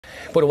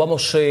Bueno,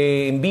 vamos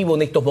en vivo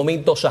en estos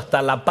momentos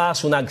hasta La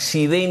Paz, un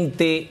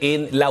accidente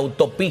en la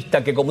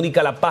autopista que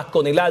comunica La Paz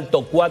con El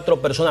Alto, 4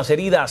 personas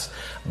heridas.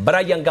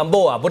 Brian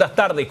Gamboa, buenas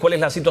tardes, ¿cuál es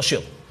la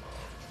situación?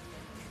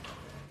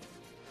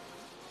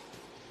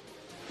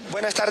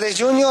 Buenas tardes,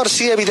 Junior.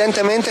 Sí,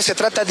 evidentemente se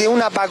trata de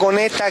una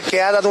vagoneta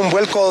que ha dado un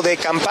vuelco de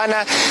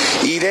campana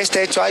y de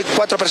este hecho hay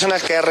 4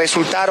 personas que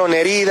resultaron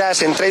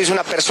heridas, entre ellos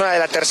una persona de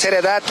la tercera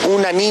edad,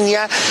 una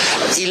niña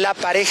y la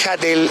pareja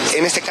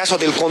en este caso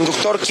del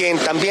conductor, quien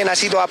también ha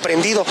sido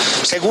aprehendido.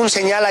 Según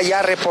señala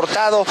ya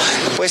reportado,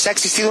 pues ha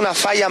existido una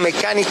falla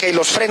mecánica y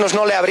los frenos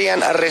no le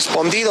habrían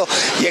respondido.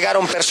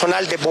 Llegaron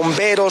personal de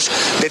bomberos,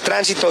 de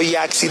tránsito y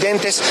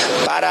accidentes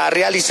para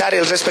realizar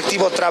el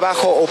respectivo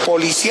trabajo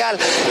policial.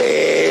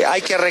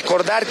 Hay que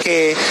recordar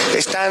que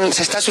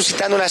se está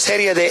suscitando una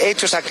serie de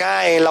hechos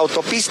acá en la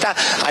autopista.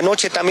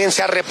 Anoche también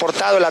se ha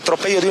reportado el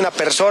atropello de una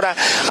persona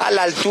a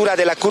la altura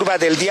de la curva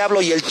del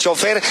Diablo y el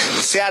chofer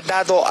se ha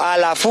dado a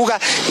la fuga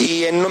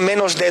y en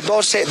menos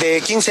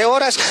de 15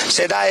 horas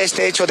se da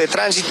este hecho de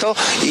tránsito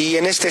y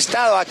en este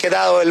estado ha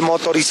quedado el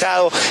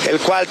motorizado, el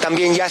cual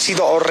también ya ha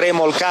sido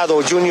remolcado,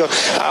 Junior.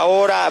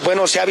 Ahora,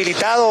 bueno, se ha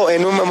habilitado,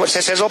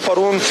 se cerró por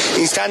un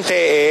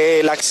instante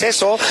el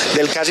acceso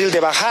del carril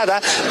de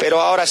bajada, pero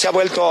ahora se ha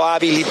vuelto a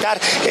habilitar.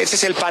 Ese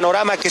es el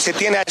panorama que se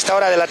tiene a esta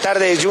hora de la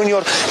tarde,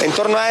 Junior, en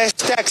torno a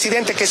este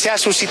accidente que se ha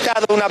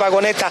suscitado. Una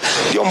vagoneta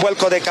dio un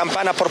vuelco de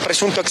campana por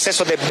presunto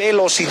exceso de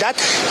velocidad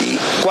y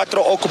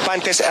 4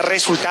 ocupantes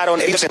resultaron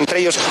heridos, entre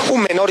ellos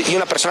un menor y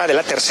una persona de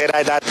la tercera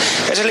edad.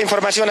 Esa es la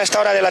información a esta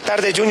hora de la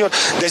tarde, Junior,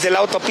 desde la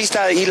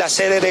autopista y la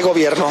sede de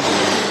gobierno.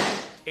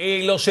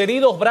 Los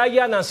heridos,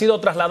 Brian, han sido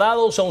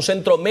trasladados a un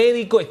centro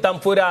médico,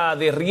 están fuera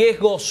de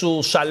riesgo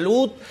su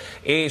salud.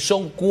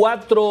 Son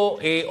 4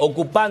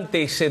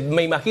 ocupantes,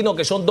 me imagino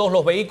que son 2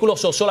 los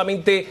vehículos o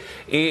solamente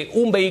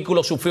un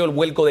vehículo sufrió el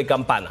vuelco de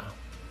campana.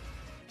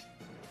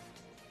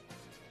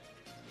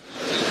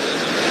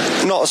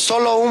 No,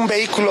 solo un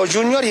vehículo,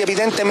 Junior, y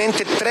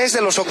evidentemente 3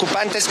 de los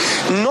ocupantes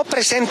no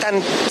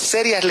presentan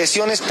serias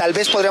lesiones. Tal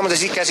vez podríamos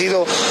decir que ha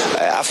sido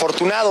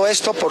afortunado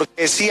esto,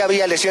 porque sí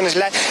había lesiones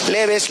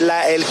leves.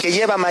 El que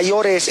lleva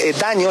mayores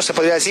daños, se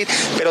podría decir,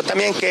 pero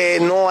también que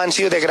no han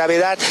sido de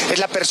gravedad, es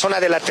la persona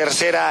de la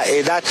tercera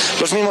edad.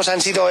 Los mismos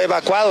han sido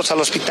evacuados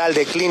al hospital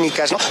de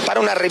clínicas, ¿no?,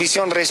 para una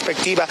revisión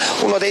respectiva.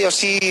 Uno de ellos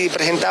sí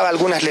presentaba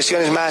algunas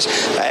lesiones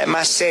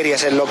más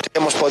serias, en lo que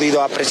hemos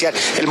podido apreciar.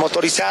 El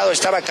motorizado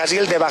estaba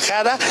carril de bajada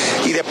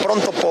y de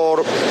pronto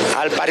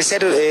al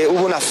parecer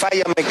hubo una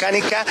falla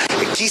mecánica,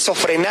 quiso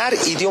frenar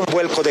y dio un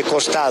vuelco de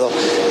costado.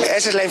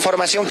 Esa es la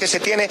información que se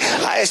tiene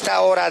a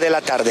esta hora de la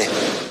tarde.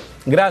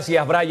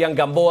 Gracias, Brian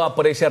Gamboa,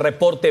 por ese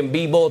reporte en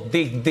vivo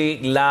desde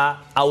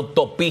la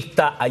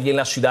autopista allí en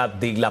la ciudad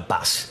de La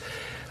Paz.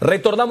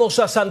 Retornamos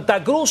a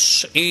Santa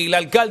Cruz. El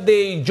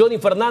alcalde Johnny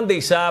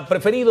Fernández ha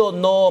preferido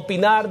no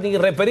opinar ni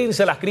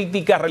referirse a las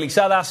críticas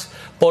realizadas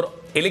por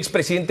el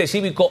expresidente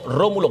cívico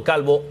Rómulo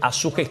Calvo a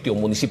su gestión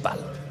municipal.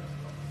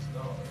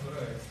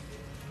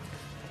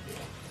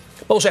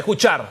 Vamos a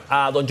escuchar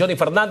a don Johnny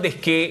Fernández,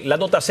 que la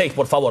nota 6,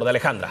 por favor, de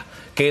Alejandra,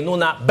 que en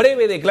una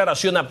breve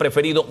declaración ha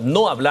preferido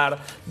no hablar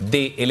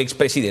del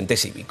expresidente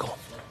cívico.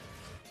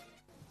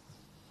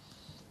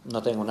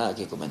 No tengo nada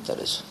que comentar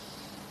eso.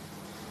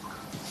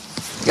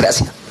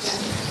 Gracias.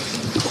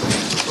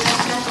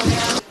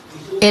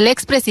 El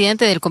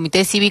expresidente del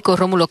Comité Cívico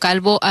Rómulo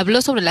Calvo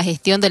habló sobre la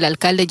gestión del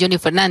alcalde Johnny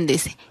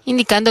Fernández,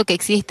 indicando que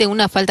existe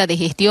una falta de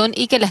gestión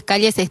y que las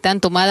calles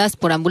están tomadas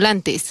por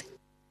ambulantes.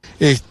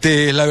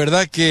 La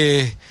verdad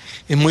que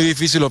es muy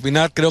difícil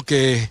opinar. Creo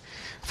que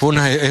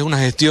es una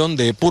gestión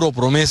de puro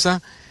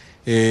promesa.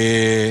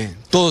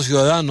 Todo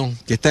ciudadano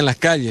que está en las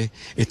calles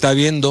está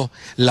viendo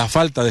la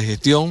falta de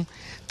gestión.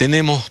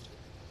 Tenemos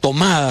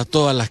tomadas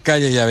todas las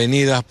calles y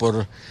avenidas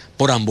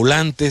por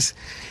ambulantes,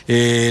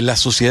 la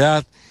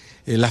suciedad,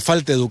 la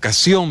falta de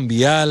educación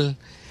vial.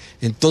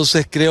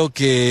 Entonces creo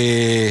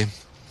que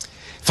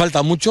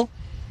falta mucho.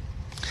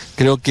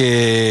 Creo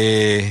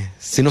que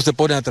si no se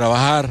pone a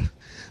trabajar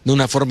de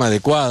una forma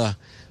adecuada,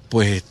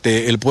 pues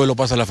el pueblo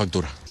pasa la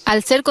factura.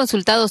 Al ser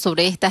consultado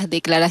sobre estas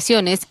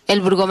declaraciones,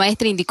 el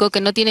burgomaestre indicó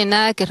que no tiene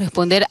nada que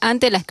responder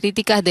ante las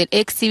críticas del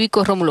ex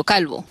cívico Rómulo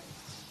Calvo.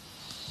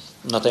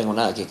 No tengo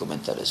nada que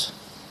comentar eso.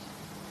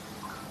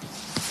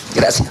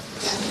 Gracias.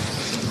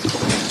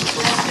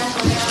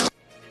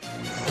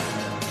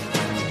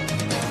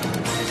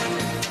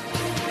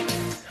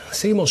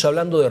 Seguimos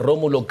hablando de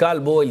Rómulo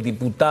Calvo. El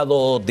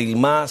diputado del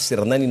MAS,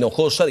 Hernán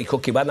Hinojosa,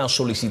 dijo que van a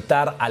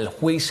solicitar al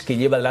juez que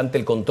lleva adelante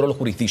el control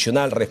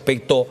jurisdiccional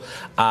respecto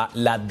a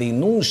la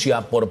denuncia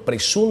por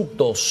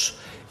presuntos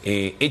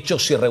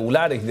hechos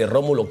irregulares de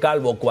Rómulo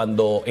Calvo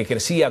cuando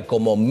ejercía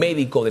como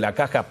médico de la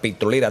Caja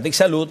Petrolera de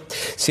Salud,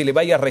 se le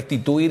vaya a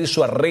restituir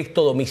su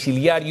arresto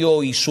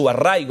domiciliario y su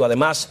arraigo,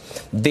 además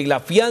de la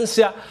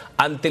fianza,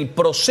 ante el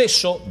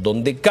proceso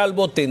donde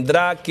Calvo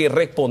tendrá que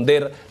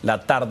responder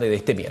la tarde de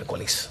este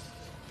miércoles.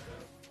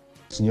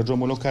 El señor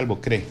Rómulo Calvo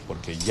cree,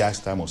 porque ya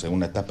estamos en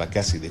una etapa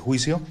casi de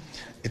juicio,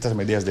 estas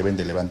medidas deben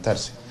de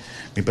levantarse.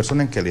 Mi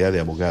persona, en calidad de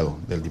abogado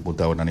del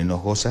diputado Hernán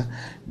Hinojosa,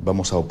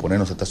 vamos a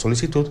oponernos a esta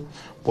solicitud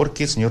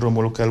porque el señor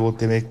Rómulo Calvo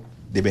debe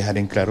dejar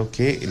en claro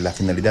que la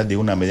finalidad de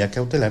una medida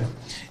cautelar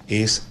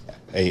es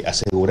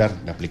asegurar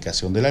la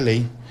aplicación de la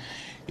ley,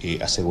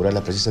 asegurar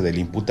la presencia del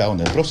imputado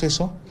en el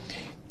proceso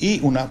y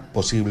una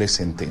posible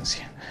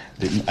sentencia.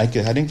 Hay que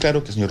dejar en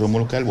claro que el señor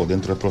Rómulo Calvo,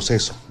 dentro del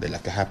proceso de la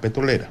caja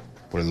petrolera,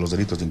 por los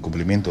delitos de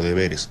incumplimiento de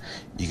deberes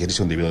y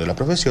ejercicio indebido de la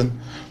profesión,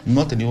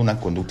 no ha tenido una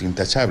conducta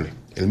intachable.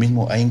 Él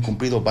mismo ha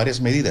incumplido varias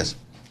medidas,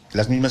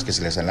 las mismas que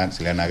se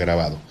le han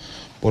agravado.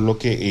 Por lo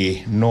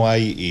que no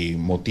hay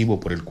motivo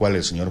por el cual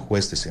el señor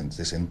juez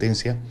de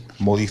sentencia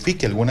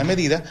modifique alguna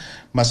medida,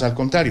 más al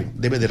contrario,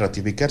 debe de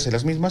ratificarse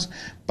las mismas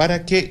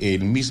para que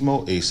el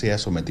mismo sea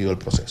sometido al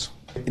proceso.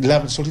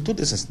 La solicitud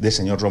es del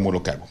señor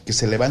Rómulo Calvo, que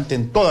se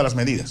levanten todas las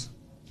medidas,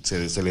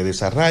 se le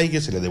desarraigue,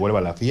 se le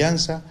devuelva la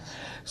fianza,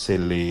 se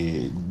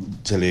le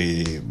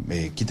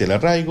quite el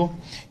arraigo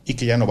y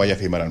que ya no vaya a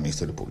firmar al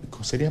Ministerio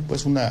Público. Sería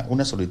pues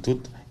una solicitud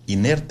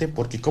inerte,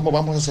 porque ¿cómo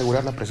vamos a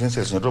asegurar la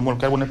presencia del señor Rómulo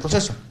Calvo en el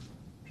proceso?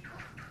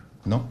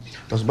 ¿No?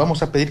 Entonces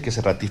vamos a pedir que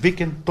se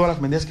ratifiquen todas las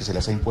medidas que se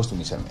les ha impuesto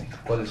inicialmente.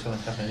 ¿Cuáles son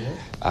estas medidas?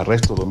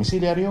 Arresto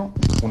domiciliario,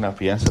 una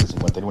fianza de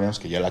 51 años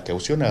que ya la ha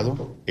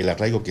caucionado, el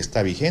arraigo que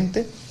está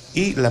vigente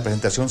y la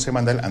presentación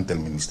semanal ante el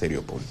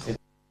Ministerio Público.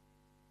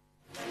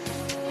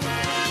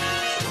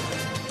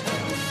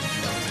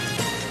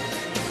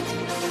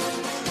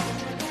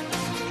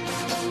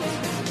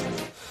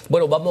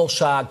 Bueno,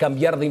 vamos a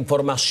cambiar de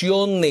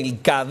información. El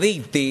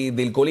cadete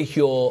del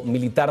Colegio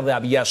Militar de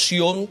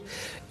Aviación,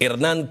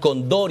 Hernán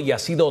Condori, ha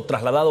sido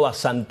trasladado a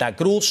Santa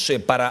Cruz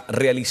para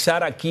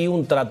realizar aquí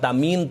un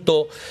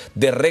tratamiento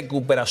de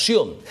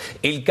recuperación.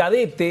 El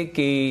cadete,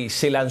 que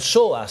se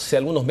lanzó hace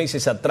algunos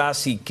meses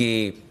atrás y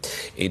que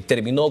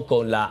terminó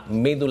con la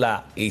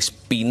médula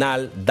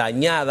espinal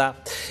dañada,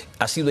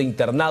 ha sido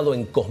internado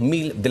en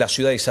Cosmil de la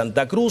ciudad de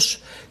Santa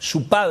Cruz.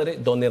 Su padre,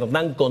 don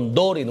Hernán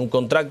Condori, en un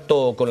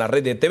contrato con la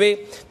red de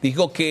TV,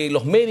 dijo que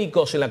los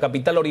médicos en la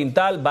capital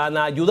oriental van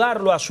a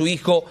ayudarlo a su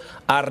hijo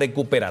a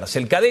recuperarse.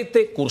 El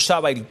cadete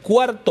cursaba el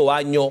 4º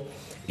año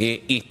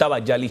y estaba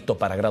ya listo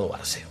para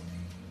graduarse.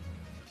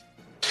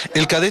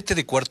 El cadete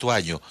de 4º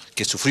año,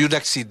 que sufrió un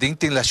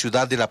accidente en la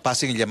ciudad de La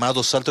Paz en el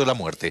llamado Salto de la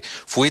Muerte,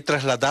 fue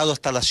trasladado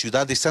hasta la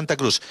ciudad de Santa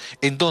Cruz,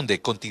 en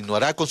donde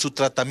continuará con su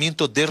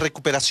tratamiento de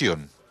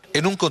recuperación.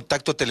 En un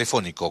contacto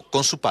telefónico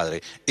con su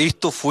padre,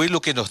 esto fue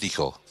lo que nos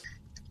dijo.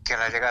 Que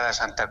la llegada a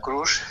Santa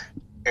Cruz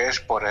es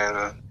por el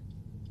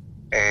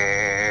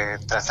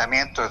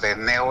tratamiento de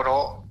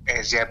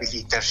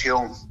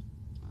neurorehabilitación,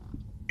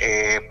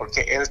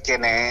 porque él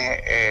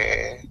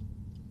tiene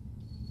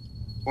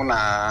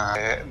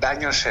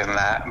daños en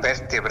la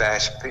vértebra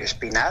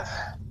espinal,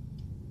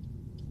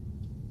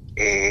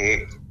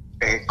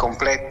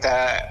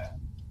 completa,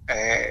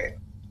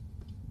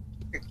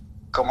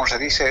 ¿cómo se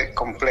dice?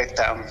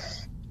 Completa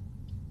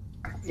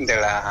de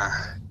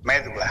la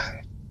médula.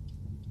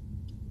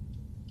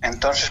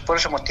 Entonces, por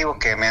ese motivo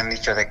que me han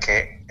dicho de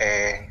que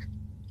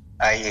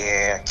hay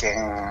aquí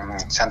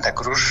en Santa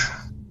Cruz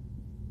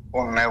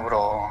un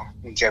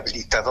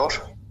neurorehabilitador,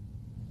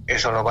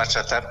 eso lo va a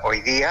tratar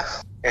hoy día.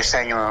 Este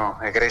año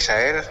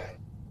egresa él,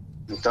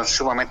 entonces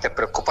sumamente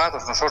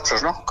preocupados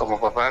nosotros, ¿no? Como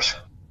papás,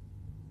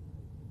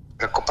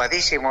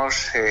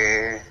 preocupadísimos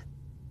de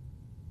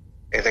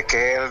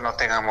que él no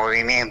tenga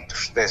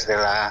movimientos. Desde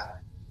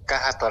la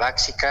caja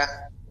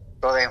torácica,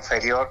 toda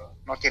inferior,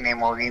 no tiene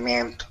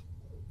movimiento.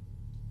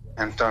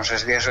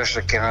 Entonces, de eso es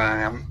lo que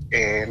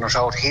nos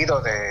ha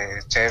urgido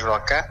de traerlo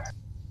acá.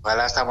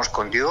 Ojalá estamos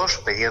con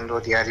Dios, pidiendo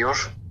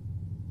diarios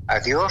a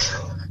Dios.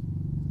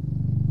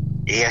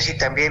 Y así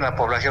también la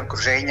población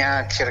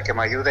cruceña, quisiera que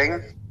me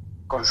ayuden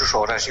con sus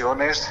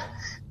oraciones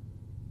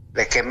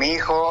de que mi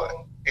hijo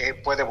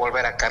puede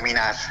volver a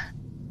caminar.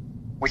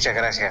 Muchas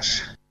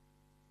gracias.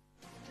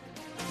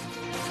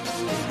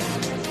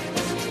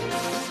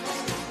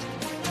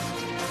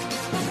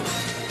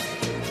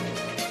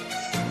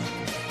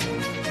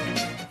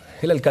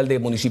 El alcalde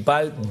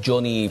municipal,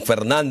 Johnny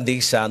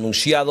Fernández, ha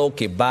anunciado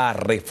que va a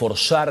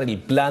reforzar el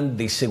plan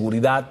de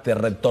seguridad de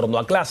retorno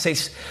a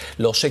clases.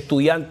 Los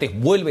estudiantes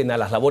vuelven a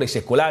las labores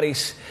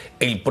escolares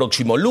el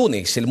próximo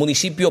lunes. El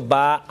municipio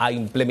va a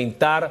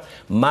implementar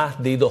más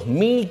de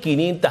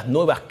 2.500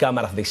 nuevas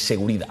cámaras de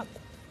seguridad.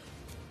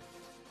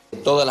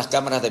 Todas las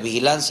cámaras de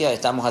vigilancia,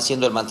 estamos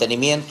haciendo el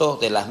mantenimiento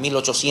de las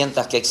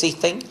 1.800 que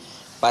existen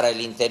para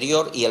el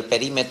interior y el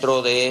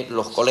perímetro de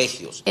los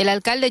colegios. El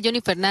alcalde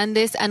Johnny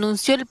Fernández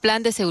anunció el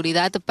plan de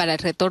seguridad para el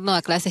retorno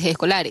a clases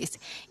escolares.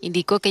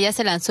 Indicó que ya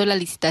se lanzó la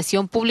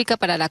licitación pública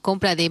para la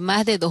compra de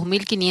más de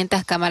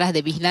 2.500 cámaras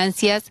de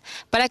vigilancias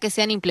para que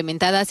sean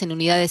implementadas en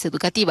unidades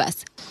educativas.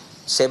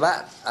 Se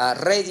va a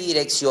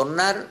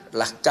redireccionar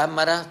las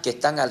cámaras que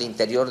están al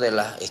interior de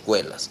las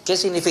escuelas. ¿Qué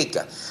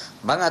significa?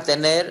 Van a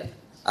tener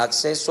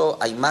acceso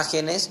a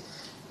imágenes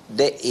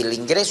del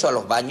ingreso a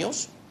los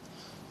baños,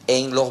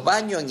 en los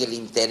baños, en el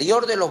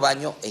interior de los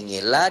baños, en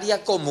el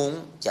área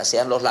común, ya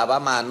sean los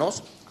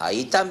lavamanos,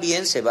 ahí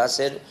también se va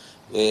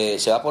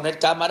a poner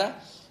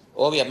cámara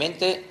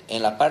Obviamente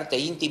en la parte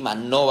íntima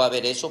no va a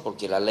haber eso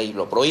porque la ley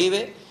lo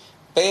prohíbe,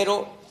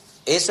 pero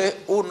eso es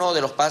uno de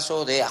los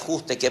pasos de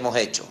ajuste que hemos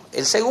hecho.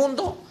 El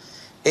segundo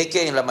es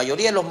que en la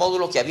mayoría de los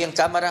módulos que habían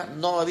cámaras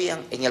no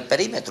habían en el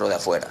perímetro de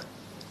afuera.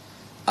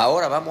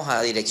 Ahora vamos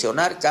a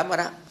direccionar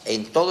cámaras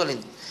en todo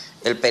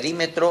el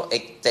perímetro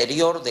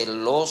exterior de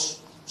los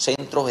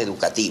centros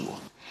educativos.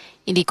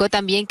 Indicó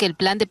también que el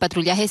plan de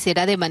patrullaje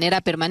será de manera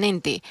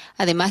permanente,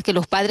 además que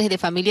los padres de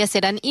familia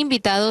serán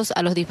invitados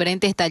a los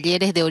diferentes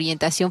talleres de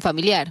orientación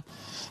familiar.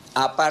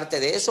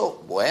 Aparte de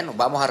eso, bueno,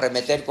 vamos a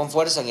arremeter con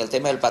fuerza en el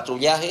tema del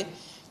patrullaje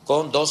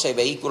con 12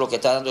 vehículos que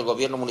está dando el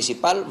gobierno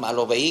municipal, más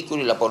los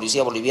vehículos y la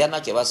policía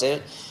boliviana que va a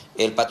hacer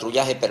el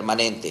patrullaje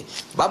permanente.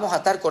 Vamos a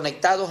estar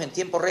conectados en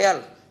tiempo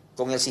real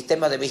con el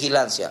sistema de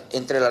vigilancia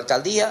entre la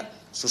alcaldía,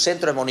 su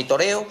centro de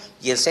monitoreo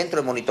y el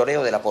centro de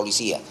monitoreo de la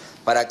policía,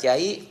 para que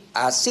ahí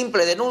a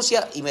simple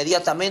denuncia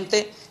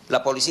inmediatamente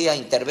la policía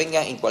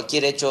intervenga en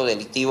cualquier hecho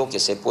delictivo que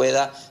se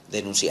pueda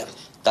denunciar.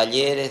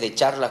 Talleres de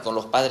charlas con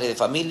los padres de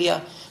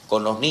familia,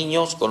 con los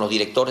niños, con los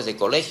directores de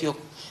colegios,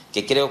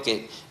 que creo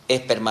que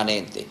es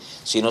permanente.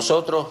 Si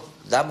nosotros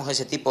damos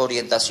ese tipo de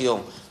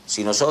orientación,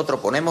 si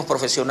nosotros ponemos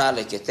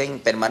profesionales que estén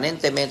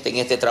permanentemente en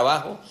este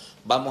trabajo,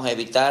 vamos a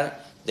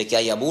evitar de que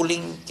haya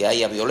bullying, que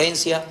haya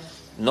violencia,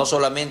 no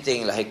solamente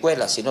en las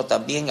escuelas, sino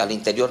también al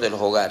interior de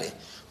los hogares,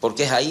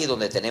 porque es ahí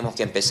donde tenemos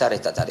que empezar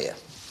esta tarea.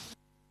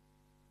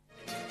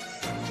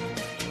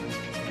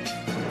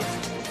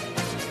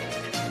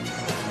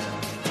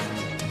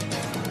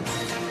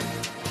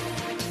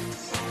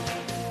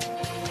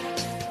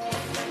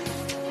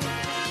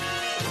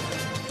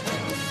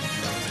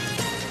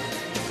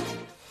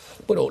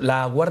 Bueno,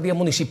 la Guardia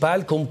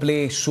Municipal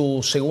cumple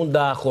su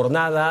segunda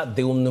jornada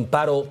de un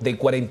paro de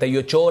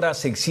 48 horas.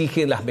 Se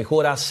exigen las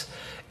mejoras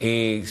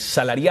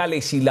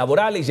salariales y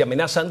laborales y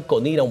amenazan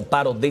con ir a un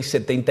paro de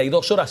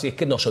 72 horas si es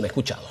que no son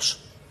escuchados.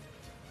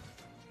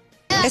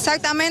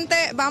 Exactamente,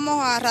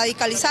 vamos a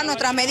radicalizar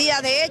nuestras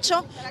medidas. De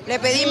hecho, le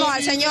pedimos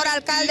al señor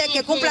alcalde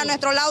que cumpla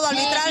nuestro laudo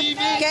arbitral,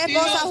 que es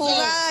cosa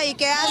juzgada y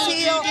que ha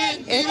sido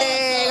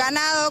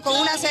ganado con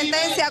una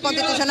sentencia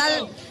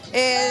constitucional.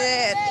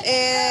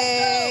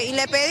 Y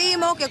le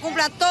pedimos que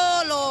cumpla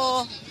todas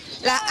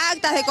las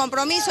actas de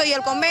compromiso y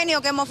el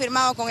convenio que hemos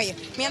firmado con ellos.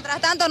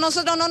 Mientras tanto,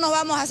 nosotros no nos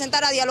vamos a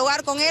sentar a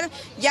dialogar con él,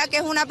 ya que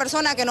es una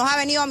persona que nos ha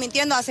venido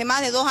mintiendo hace más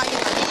de 2 años.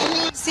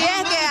 Si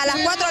es que a las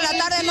 4 de la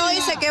tarde no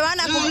dice que van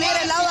a cumplir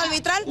el laudo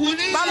arbitral,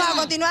 vamos a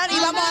continuar y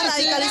vamos a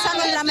radicalizar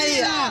nuestras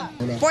medidas.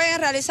 Pueden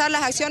realizar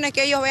las acciones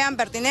que ellos vean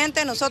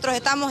pertinentes, nosotros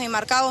estamos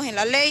enmarcados en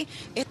la ley,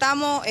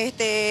 estamos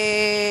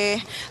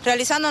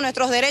realizando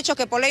nuestros derechos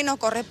que por ley nos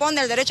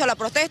corresponde, el derecho a la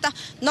protesta,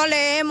 no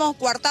le hemos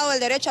coartado el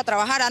derecho a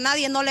trabajar a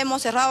nadie, no le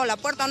hemos cerrado la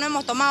puerta, no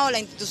hemos tomado la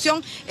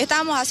institución,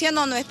 estamos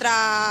haciendo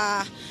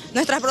nuestras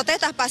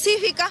protestas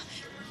pacíficas,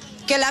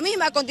 que la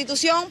misma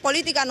constitución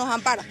política nos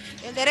ampara.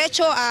 El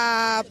derecho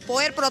a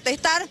poder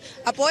protestar,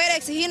 a poder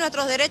exigir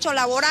nuestros derechos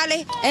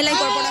laborales en la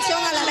incorporación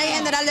a la Ley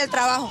General del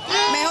Trabajo.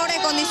 Mejores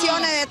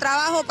condiciones de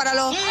trabajo para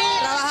los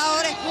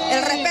trabajadores,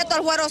 el respeto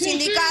al fuero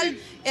sindical,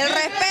 el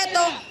respeto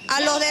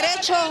a los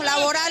derechos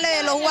laborales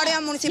de los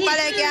guardias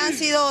municipales que han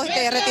sido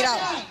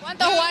retirados.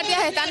 ¿Cuántos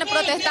guardias están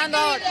protestando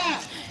ahora?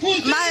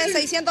 Más de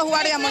 600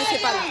 guardias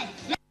municipales.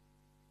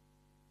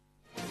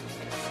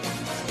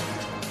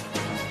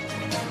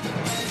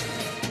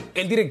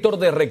 El director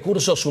de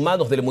Recursos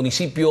Humanos del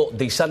municipio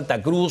de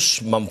Santa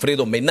Cruz,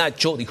 Manfredo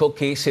Menacho, dijo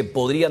que se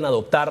podrían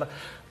adoptar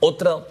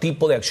otro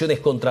tipo de acciones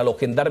contra los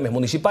gendarmes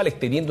municipales,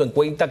 teniendo en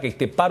cuenta que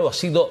este paro ha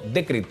sido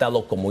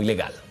decretado como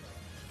ilegal.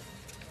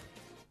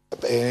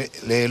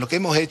 Lo que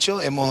hemos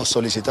hecho, hemos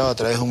solicitado a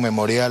través de un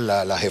memorial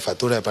a la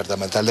Jefatura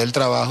Departamental del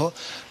Trabajo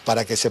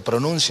para que se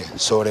pronuncie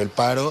sobre el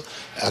paro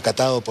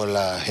acatado por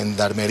la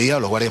Gendarmería o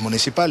los guardias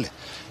municipales.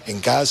 En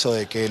caso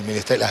de que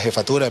la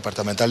Jefatura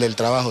Departamental del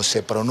Trabajo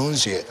se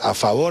pronuncie a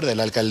favor de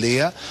la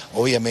alcaldía,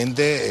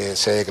 obviamente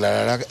se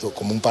declarará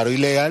como un paro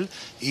ilegal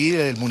y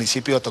el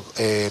municipio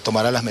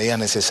tomará las medidas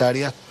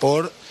necesarias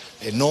por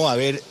no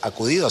haber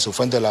acudido a su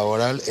fuente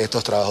laboral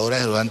estos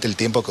trabajadores durante el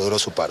tiempo que duró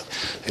su paro.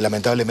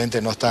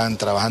 Lamentablemente no están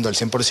trabajando al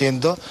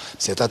 100%,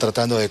 se está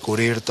tratando de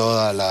cubrir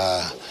todas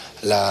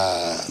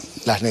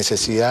las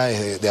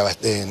necesidades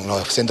en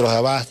los centros de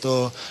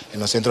abasto, en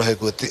los centros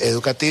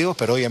educativos,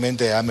 pero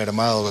obviamente ha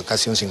mermado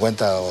casi un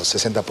 50 o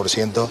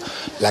 60%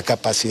 la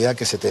capacidad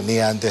que se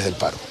tenía antes del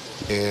paro.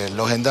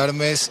 Los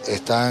gendarmes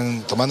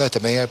están tomando esta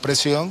medida de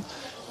presión,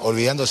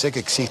 olvidándose que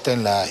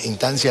existen las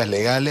instancias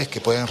legales que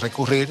pueden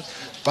recurrir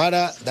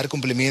para dar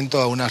cumplimiento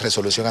a una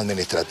resolución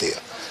administrativa.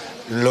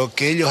 Lo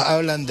que ellos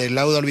hablan del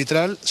laudo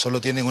arbitral, solo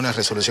tienen una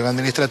resolución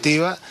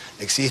administrativa,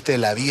 existe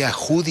la vía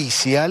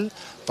judicial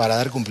para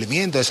dar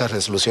cumplimiento a esa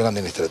resolución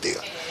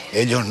administrativa.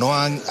 Ellos no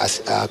han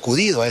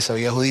acudido a esa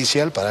vía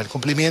judicial para dar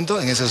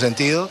cumplimiento, en ese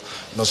sentido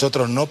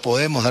nosotros no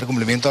podemos dar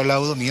cumplimiento al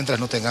laudo mientras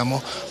no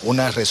tengamos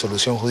una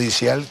resolución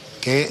judicial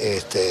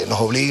que nos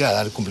obliga a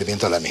dar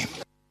cumplimiento a la misma.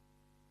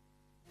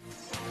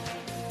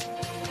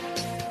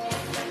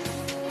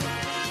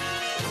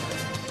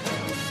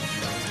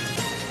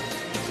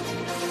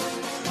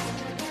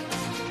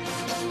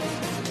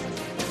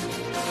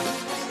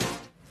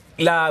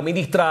 La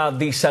ministra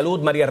de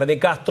Salud, María René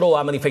Castro,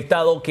 ha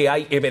manifestado que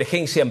hay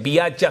emergencia en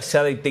Viacha. Se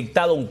ha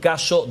detectado un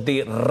caso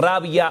de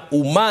rabia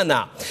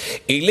humana.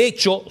 El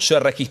hecho se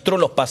registró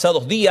en los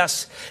pasados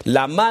días.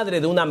 La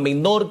madre de una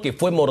menor que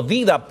fue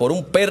mordida por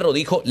un perro,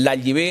 dijo, la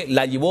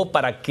llevó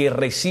para que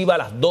reciba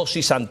las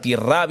dosis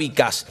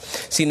antirrábicas.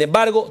 Sin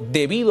embargo,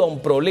 debido a un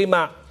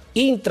problema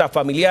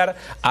intrafamiliar,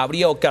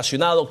 habría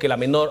ocasionado que la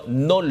menor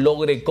no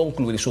logre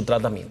concluir su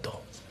tratamiento.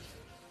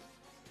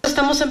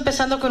 Estamos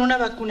empezando con una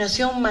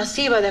vacunación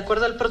masiva. De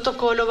acuerdo al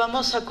protocolo,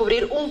 vamos a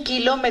cubrir 1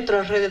 kilómetro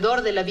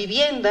alrededor de la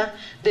vivienda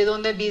de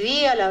donde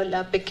vivía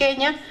la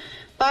pequeña,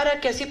 para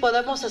que así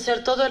podamos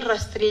hacer todo el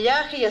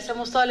rastrillaje y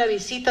hacemos toda la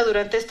visita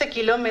durante este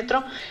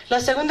kilómetro. La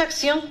segunda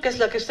acción, que es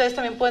la que ustedes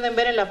también pueden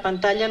ver en la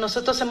pantalla,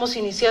 nosotros hemos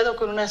iniciado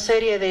con una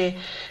serie de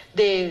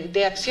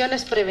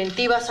acciones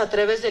preventivas a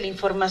través de la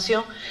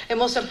información.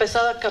 Hemos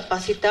empezado a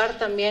capacitar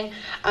también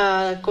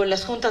con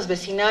las juntas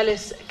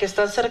vecinales que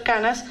están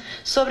cercanas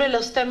sobre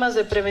los temas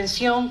de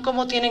prevención,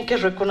 cómo tienen que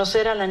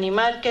reconocer al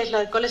animal,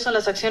 cuáles son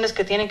las acciones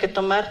que tienen que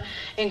tomar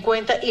en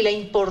cuenta, y la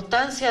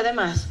importancia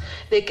además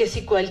de que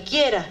si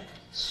cualquiera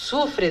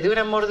sufre de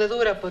una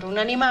mordedura por un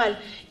animal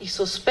y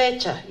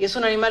sospecha, y es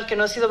un animal que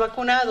no ha sido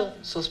vacunado,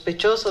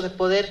 sospechoso de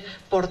poder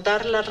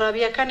portar la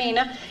rabia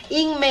canina,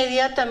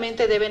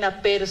 inmediatamente deben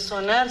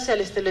apersonarse al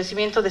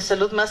establecimiento de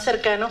salud más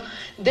cercano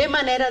de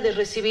manera de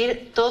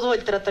recibir todo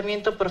el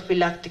tratamiento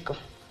profiláctico.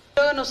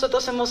 Luego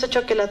nosotros hemos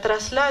hecho que la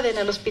trasladen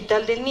al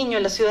Hospital del Niño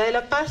en la ciudad de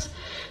La Paz,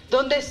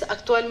 donde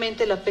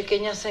actualmente la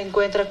pequeña se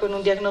encuentra con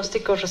un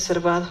diagnóstico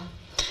reservado.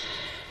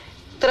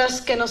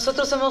 Tras que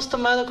nosotros hemos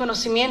tomado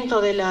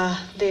conocimiento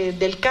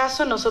del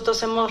caso,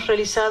 nosotros hemos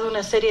realizado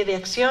una serie de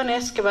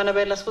acciones que van a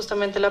verlas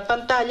justamente en la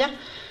pantalla,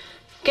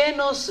 que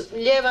nos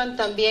llevan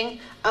también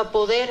a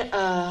poder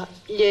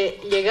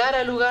llegar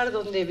al lugar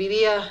donde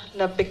vivía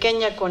la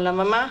pequeña con la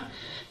mamá,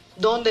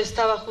 donde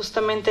estaba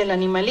justamente el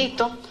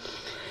animalito.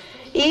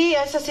 Y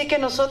es así que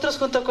nosotros,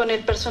 junto con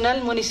el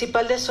personal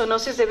municipal de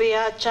zoonosis de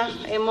Viacha,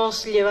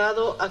 hemos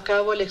llevado a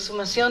cabo la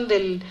exhumación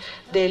del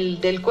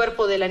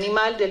cuerpo del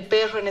animal, del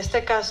perro en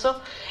este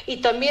caso, y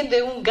también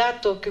de un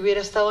gato que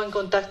hubiera estado en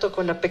contacto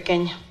con la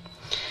pequeña.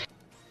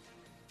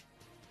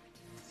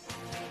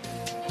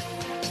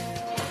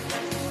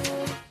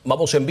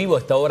 Vamos en vivo a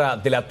esta hora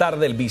de la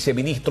tarde. El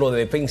viceministro de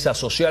Defensa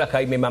Social,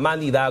 Jaime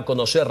Mamani, da a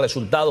conocer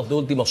resultados de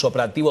últimos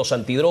operativos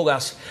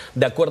antidrogas.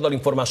 De acuerdo a la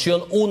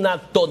información,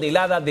 1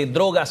 tonelada de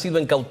droga ha sido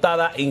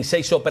incautada en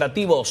 6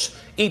 operativos.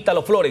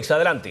 Ítalo Flores,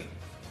 adelante.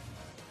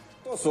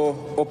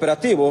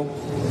 Operativo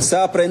se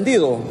ha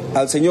aprehendido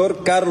al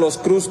señor Carlos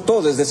Cruz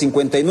Todes, de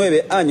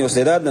 59 años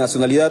de edad, de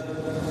nacionalidad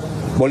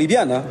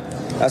boliviana.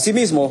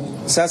 Asimismo,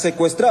 se ha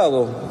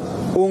secuestrado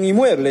un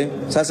inmueble,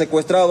 se ha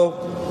secuestrado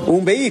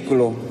un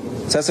vehículo,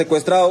 se ha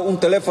secuestrado un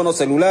teléfono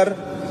celular,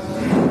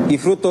 y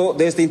fruto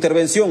de esta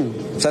intervención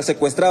se ha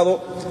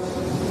secuestrado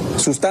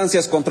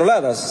sustancias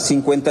controladas,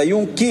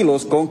 51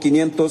 kilos con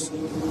 500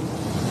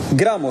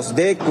 gramos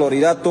de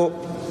clorhidrato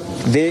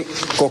de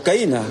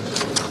cocaína.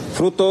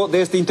 Fruto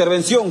de esta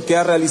intervención que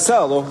ha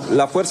realizado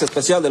la Fuerza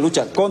Especial de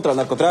Lucha contra el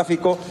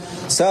Narcotráfico,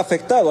 se ha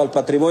afectado al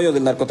patrimonio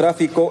del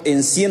narcotráfico en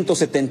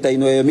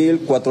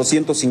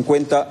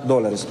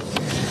 $179.450.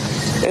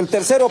 El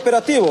tercer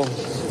operativo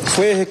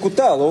fue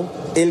ejecutado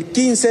el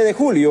 15 de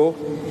julio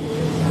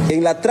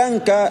en la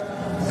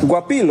tranca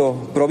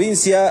Guapilo,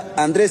 provincia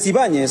Andrés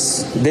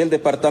Ibáñez, del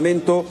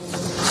departamento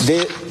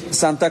de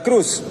Santa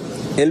Cruz.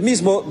 El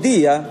mismo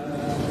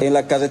día, en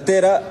la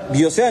carretera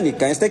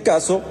bioceánica, en este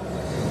caso,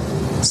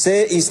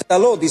 se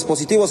instaló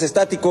dispositivos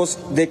estáticos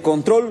de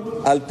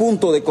control. Al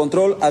punto de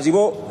control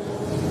arribó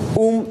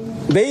un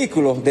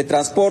vehículo de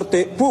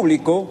transporte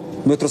público.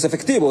 Nuestros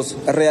efectivos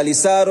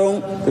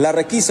realizaron la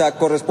requisa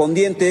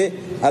correspondiente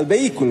al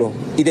vehículo,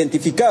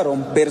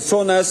 identificaron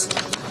personas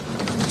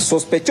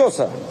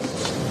sospechosas.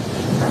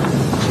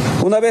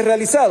 Una vez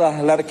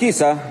realizada la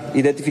requisa,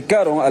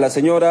 identificaron a la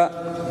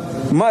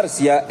señora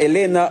Marcia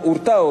Elena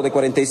Hurtado, de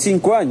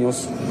 45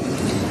 años,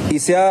 y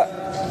se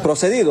ha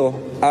procedido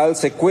al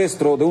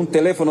secuestro de un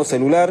teléfono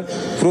celular.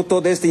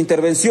 Fruto de esta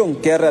intervención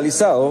que ha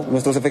realizado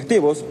nuestros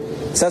efectivos,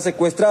 se ha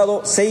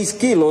secuestrado 6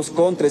 kilos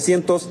con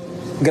 300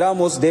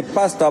 gramos de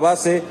pasta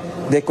base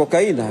de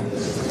cocaína,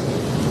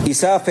 y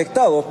se ha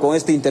afectado con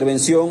esta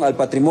intervención al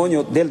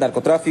patrimonio del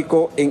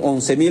narcotráfico en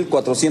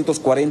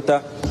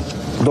 $11.440.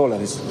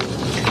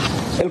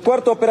 El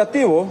cuarto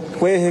operativo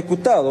fue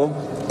ejecutado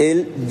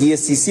el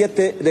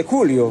 17 de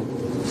julio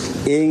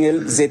en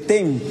el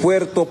Zetén,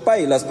 Puerto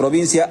Pailas,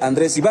 provincia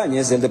Andrés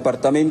Ibáñez, del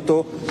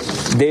departamento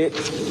de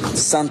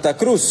Santa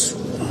Cruz.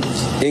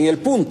 En el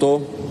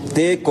punto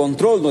de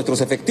control,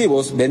 nuestros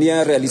efectivos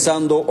venían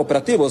realizando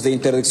operativos de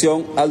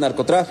interdicción al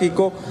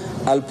narcotráfico.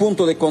 Al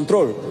punto de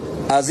control,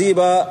 allí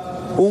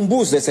va un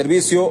bus de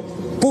servicio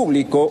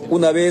público.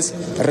 Una vez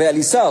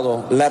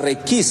realizado la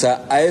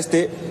requisa a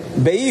este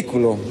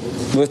vehículo,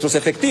 nuestros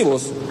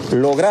efectivos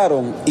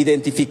lograron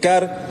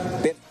identificar.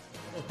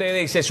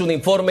 Ustedes, es un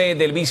informe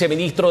del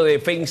viceministro de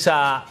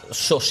Defensa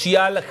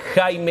Social,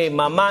 Jaime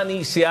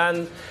Mamani. Se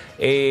han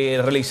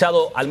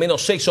realizado al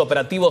menos 6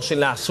 operativos en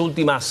las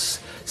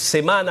últimas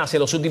semanas, en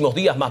los últimos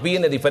días más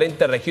bien, en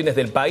diferentes regiones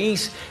del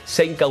país.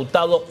 Se ha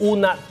incautado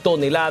 1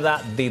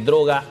 tonelada de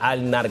droga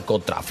al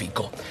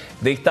narcotráfico.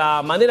 De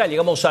esta manera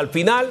llegamos al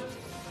final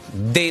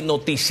de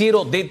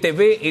Noticiero de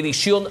TV,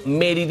 edición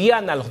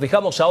Meridiana. Los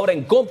dejamos ahora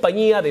en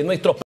compañía de nuestros